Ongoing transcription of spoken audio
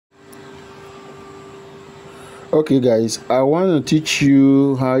Okay guys, I want to teach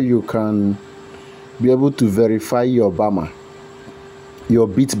you how you can be able to verify your Bama, your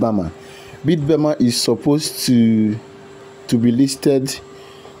bit Bama. Bit Bama is supposed to be listed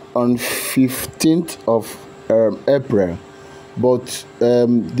on 15th of April, but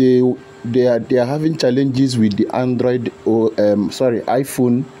they are having challenges with the Android or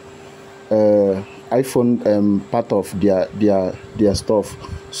iPhone part of their stuff,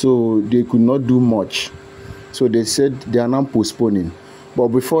 so they could not do much. So they said they are now postponing. But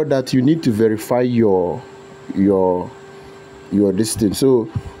before that, you need to verify your distance. So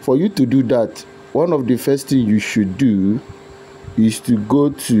for you to do that, one of the first thing you should do is to go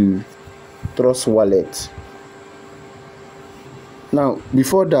to Trust Wallet. Now,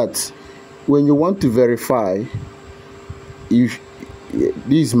 before that, when you want to verify, if this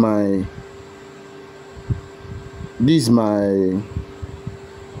is my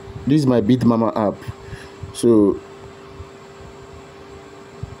Bitmama app. So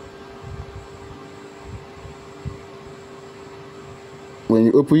when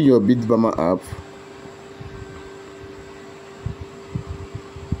you open your Bitmama app,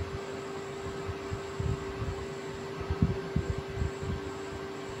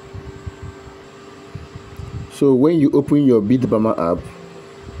 so when you open your Bitmama app,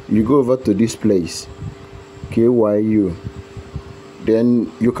 you go over to this place, KYU.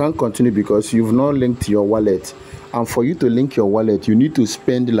 Then you can't continue because you've not linked your wallet. And for you to link your wallet, you need to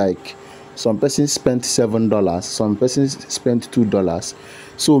spend, like, some persons spent $7, some persons spent $2.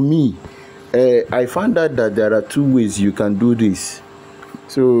 So me, I found out that there are two ways you can do this.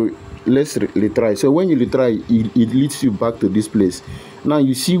 So let's retry. So when you retry, it leads you back to this place. Now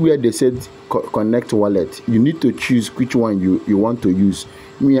you see where they said connect wallet. You need to choose which one you want to use.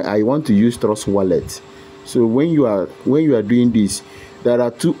 Me, I want to use Trust Wallet. So when you are doing this, there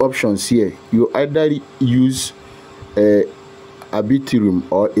are two options here. You either use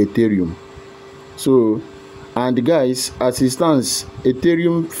arbiterum or etherum. So, and guys, as it stands,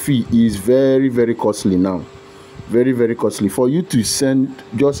 ethereum fee is very, very costly now. Very, very costly. For you to send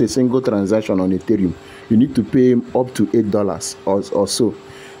just a single transaction on ethereum, you need to pay up to $8 or so.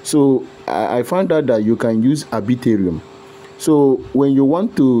 So I found out that you can use arbiterum. So when you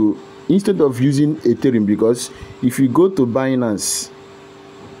want to, instead of using ethereum, because if you go to Binance,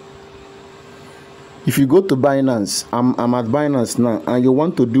 I'm at Binance now, and you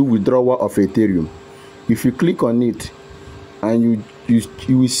want to do withdrawal of ethereum, if you click on it, and you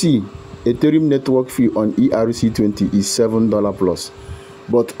will see ethereum network fee on ERC20 is $7 plus,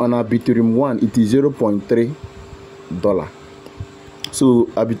 but on arbiterum 1 it is $0.3. So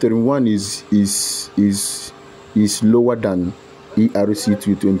arbiterum 1 is lower than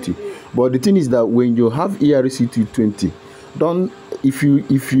ERC220. But the thing is that when you have ERC220, don't, if you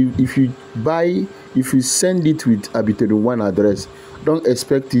send it with arbiterum 1 address, don't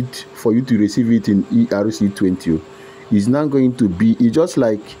expect it for you to receive it in ERC20. It's not going to be, it's just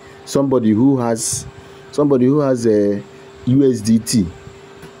like somebody who has a USDT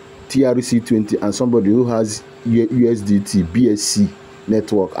TRC20 and somebody who has USDT BSC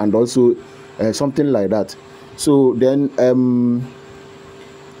network, and also something like that. So then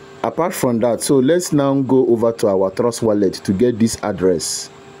apart from that, so let's now go over to our Trust Wallet to get this address.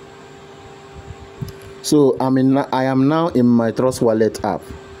 So I am now in my Trust Wallet app,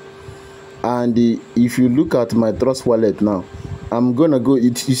 and if you look at my Trust Wallet now, I'm gonna go.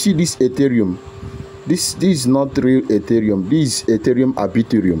 You see this ethereum, this is not real ethereum, this is ethereum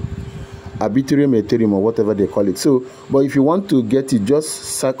arbiterum ethereum, or whatever they call it. So but if you want to get it,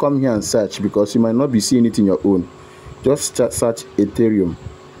 just come here and search, because you might not be seeing it in your own. Just search ethereum.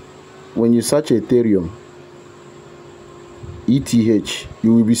 When you search ethereum, ETH,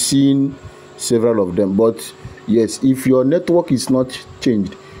 you will be seeing several of them. But yes, if your network is not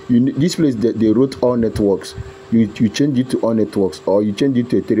changed, this place they wrote all networks, you change it to all networks, or you change it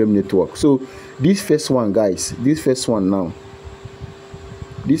to ethereum network. So this first one, guys, this first one now,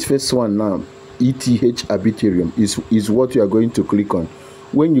 ETH arbiterum is what you are going to click on.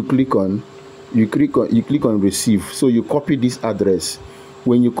 When you click on receive. So you copy this address.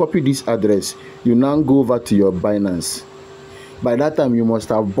 When you copy this address, you now go over to your Binance. By that time, you must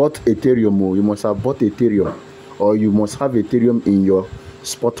have bought ethereum, or you must have ethereum in your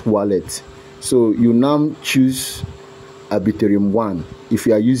spot wallet. So you now choose arbiterum 1 if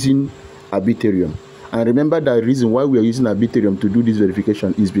you are using arbiterum. And remember, the reason why we are using arbiterum to do this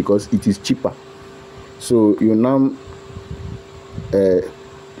verification is because it is cheaper. So you now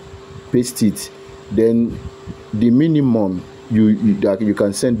paste it. Then the minimum you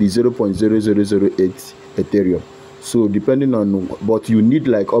can send the 0.0008 ethereum. So depending on, but you need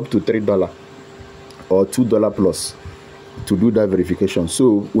like up to $3 or $2 plus to do that verification.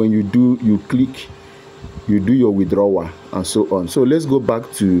 So when you do, you click, you do your withdrawal and so on. So let's go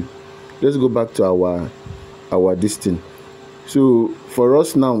back to our this thing. So for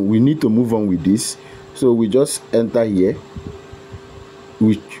us now, we need to move on with this. So we just enter here.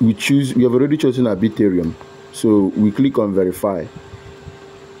 We choose, we have already chosen arbiterum. So we click on verify.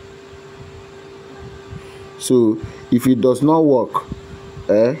 So if it does not work,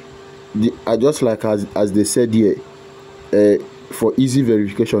 just like as they said here, for easy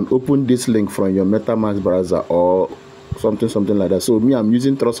verification, open this link from your MetaMask browser or something like that. So me, I'm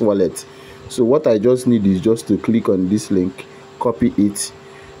using Trust Wallet. So what I just need is just to click on this link, copy it,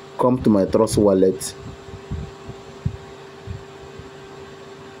 come to my Trust Wallet.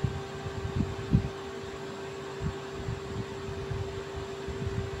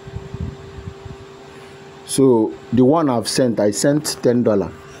 So the one I sent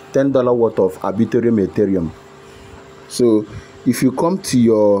 $10 worth of arbiterum Ethereum. So if you come to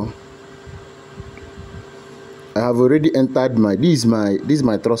your, I have already entered this is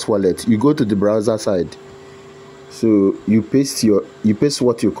my Trust Wallet. You go to the browser side. So you paste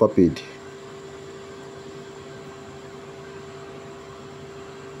what you copied.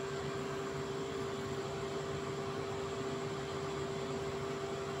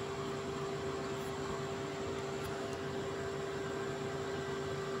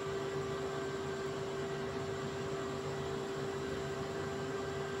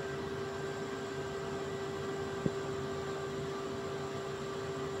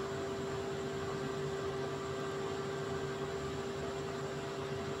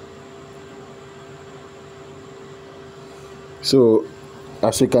 So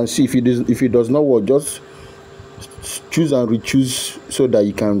as you can see, if it does not work, just choose and re-choose so that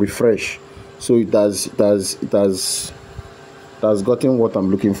you can refresh. So it has gotten what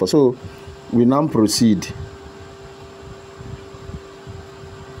I'm looking for. So we now proceed.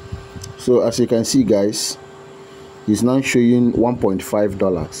 So as you can see, guys, it's now showing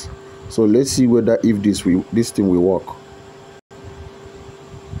 $1.5. So let's see whether if this thing will work.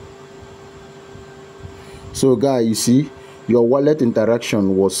 So guys, you see, your wallet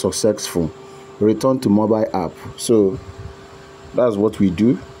interaction was successful. Return to mobile app. So that's what we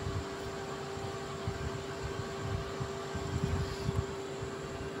do.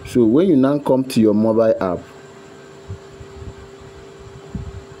 So when you now come to your mobile app,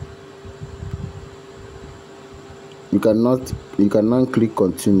 you can now click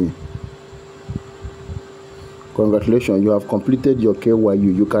continue. Congratulations, you have completed your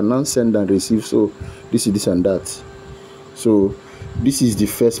KYU. You can now send and receive. So this is this and that. So this is the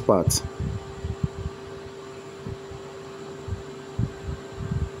first part.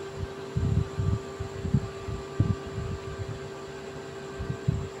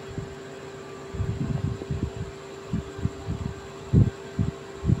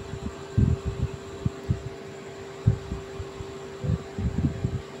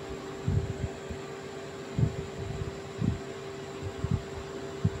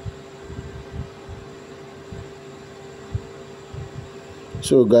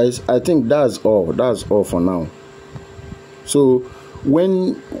 So guys, I think that's all for now. So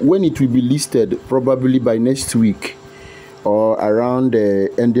when it will be listed, probably by next week or around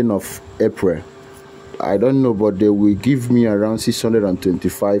the ending of April, I don't know, but they will give me around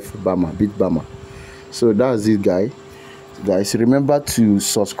 625 bit Bama. So that's it, guys. Remember to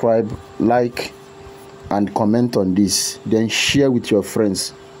subscribe, like and comment on this, then share with your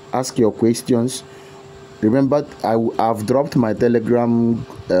friends, ask your questions. Remember, I've dropped my Telegram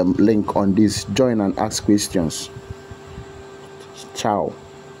link on this. Join and ask questions. Ciao.